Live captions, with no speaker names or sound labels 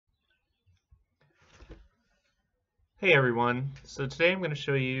Hey everyone, so today I'm going to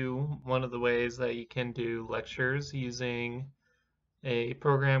show you one of the ways that you can do lectures using a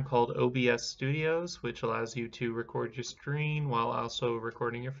program called OBS Studios, which allows you to record your screen while also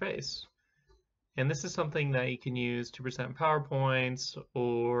recording your face. And this is something that you can use to present PowerPoints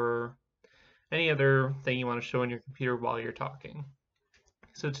or any other thing you want to show on your computer while you're talking.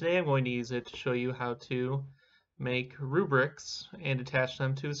 So today I'm going to use it to show you how to make rubrics and attach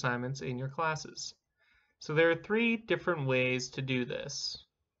them to assignments in your classes. So there are three different ways to do this.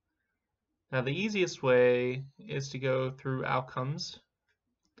 Now the easiest way is to go through outcomes,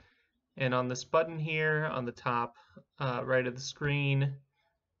 and on this button here on the top right of the screen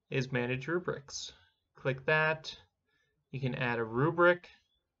is manage rubrics. Click that. You can add a rubric.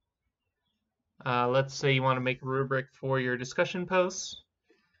 Let's say you want to make a rubric for your discussion posts.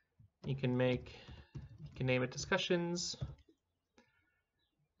 You can name it discussions.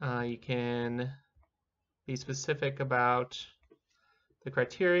 You can be specific about the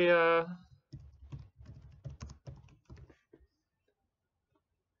criteria.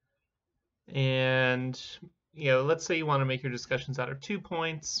 And let's say you want to make your discussions out of 2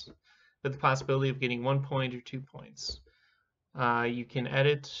 points with the possibility of getting 1 point or 2 points. You can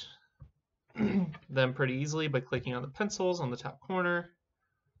edit them pretty easily by clicking on the pencils on the top corner.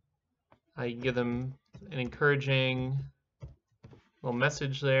 You can give them an encouraging little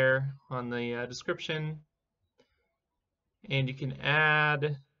message there on the description. And you can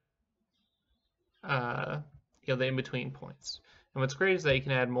add the in-between points. And what's great is that you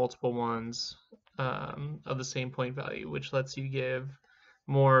can add multiple ones of the same point value, which lets you give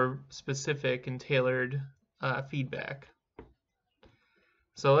more specific and tailored feedback.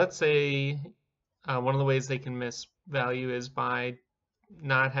 So let's say one of the ways they can miss value is by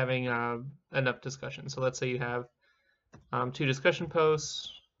not having enough discussion. So let's say you have 2 discussion posts,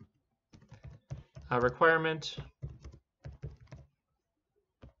 a requirement.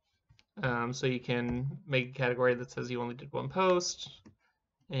 So you can make a category that says you only did 1 post,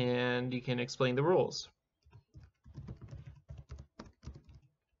 and you can explain the rules.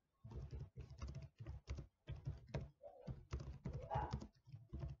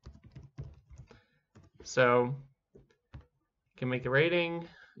 So you can make a rating.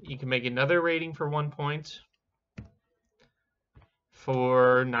 You can make another rating for 1 point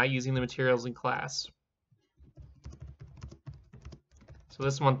for not using the materials in class. So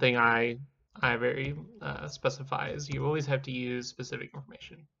this is one thing I very specify is you always have to use specific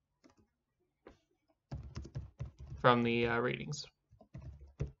information from the ratings.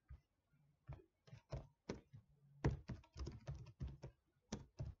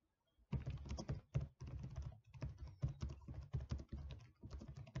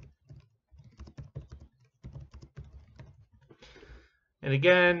 And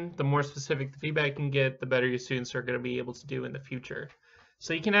again, the more specific the feedback you can get, the better your students are going to be able to do in the future.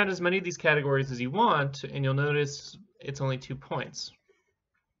 So you can add as many of these categories as you want, and you'll notice it's only 2 points.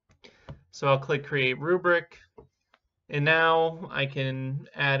 So I'll click Create Rubric, and now I can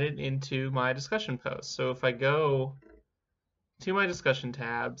add it into my discussion post. So if I go to my discussion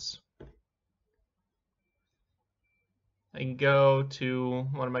tabs, I can go to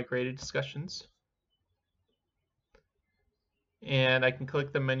one of my graded discussions, and I can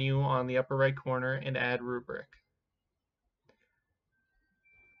click the menu on the upper right corner and add rubric.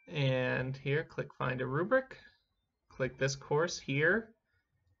 And here, click Find a Rubric. Click this course here,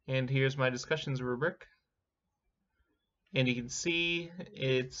 and here's my discussions rubric. And you can see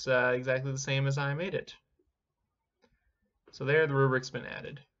it's exactly the same as I made it. So there, the rubric's been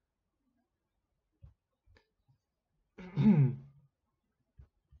added.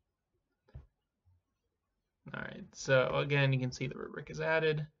 Alright, so again, you can see the rubric is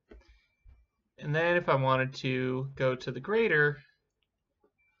added. And then if I wanted to go to the grader,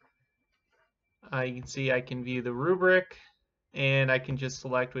 you can see I can view the rubric, and I can just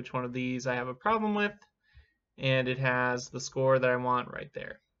select which one of these I have a problem with, and it has the score that I want right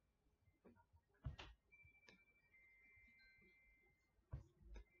there.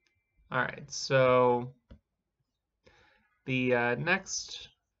 Alright, so the next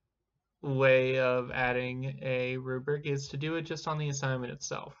way of adding a rubric is to do it just on the assignment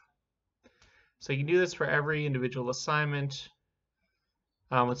itself. So you can do this for every individual assignment.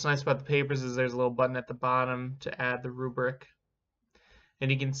 What's nice about the papers is there's a little button at the bottom to add the rubric. And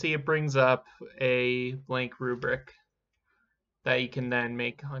you can see it brings up a blank rubric that you can then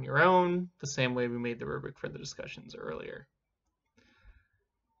make on your own, the same way we made the rubric for the discussions earlier.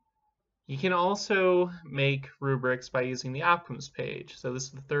 You can also make rubrics by using the outcomes page. So this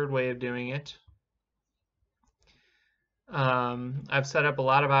is the third way of doing it. I've set up a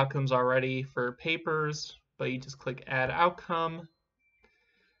lot of outcomes already for papers, but you just click Add Outcome.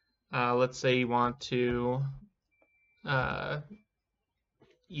 Let's say you want to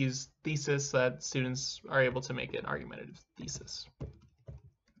use thesis, so that students are able to make an argumentative thesis.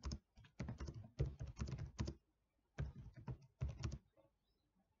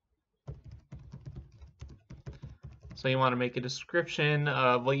 So you want to make a description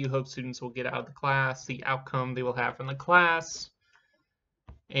of what you hope students will get out of the class, the outcome they will have from the class.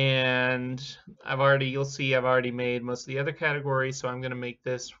 And you'll see I've already made most of the other categories, so I'm going to make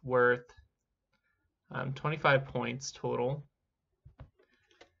this worth 25 points total.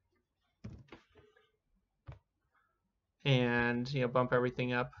 And bump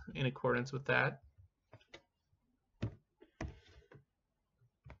everything up in accordance with that.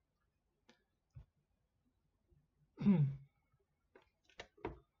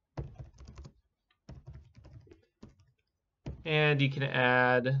 And you can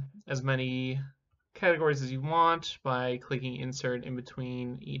add as many categories as you want by clicking insert in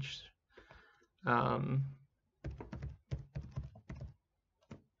between each. And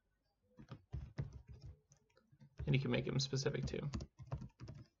you can make them specific too.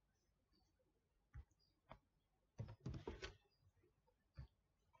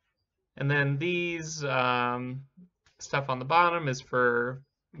 And then these stuff on the bottom is for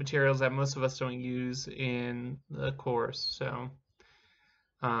materials that most of us don't use in the course. So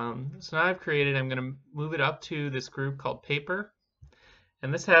now I've created, I'm going to move it up to this group called paper.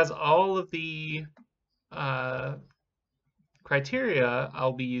 And this has all of the criteria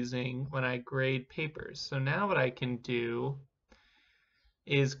I'll be using when I grade papers. So now what I can do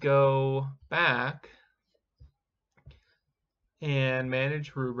is go back and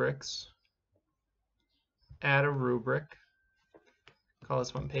manage rubrics, add a rubric, call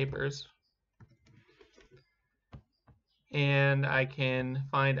this one papers, and I can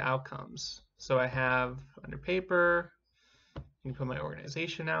find outcomes. So I have under paper, I can put my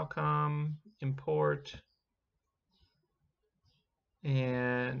organization outcome, import,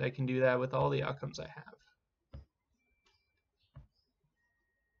 and I can do that with all the outcomes I have.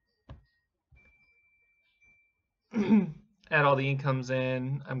 Add all the incomes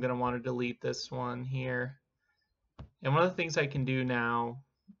in. I'm going to want to delete this one here. And one of the things I can do now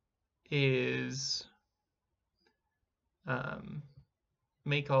is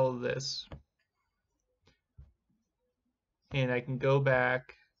make all of this. And I can go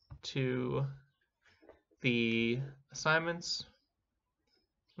back to the assignments,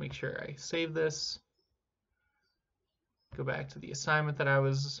 make sure I save this, go back to the assignment that I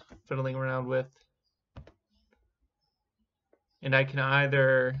was fiddling around with, and I can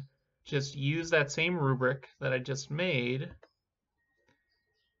either just use that same rubric that I just made.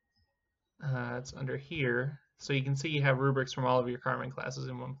 It's under here, so you can see you have rubrics from all of your Carmen classes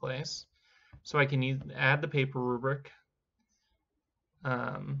in one place. So I can add the paper rubric,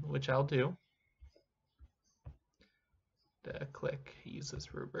 which I'll do. Click use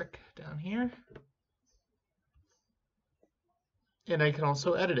this rubric down here, and I can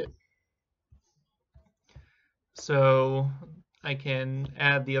also edit it. So I can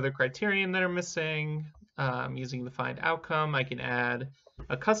add the other criterion that are missing using the find outcome. I can add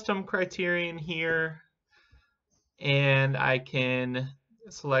a custom criterion here, and I can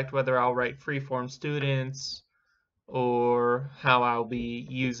select whether I'll write free-form students or how I'll be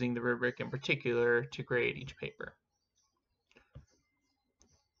using the rubric in particular to grade each paper.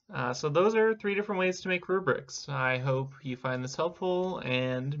 So those are 3 different ways to make rubrics. I hope you find this helpful,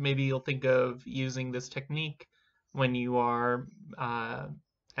 and maybe you'll think of using this technique when you are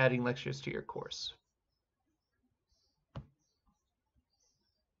adding lectures to your course.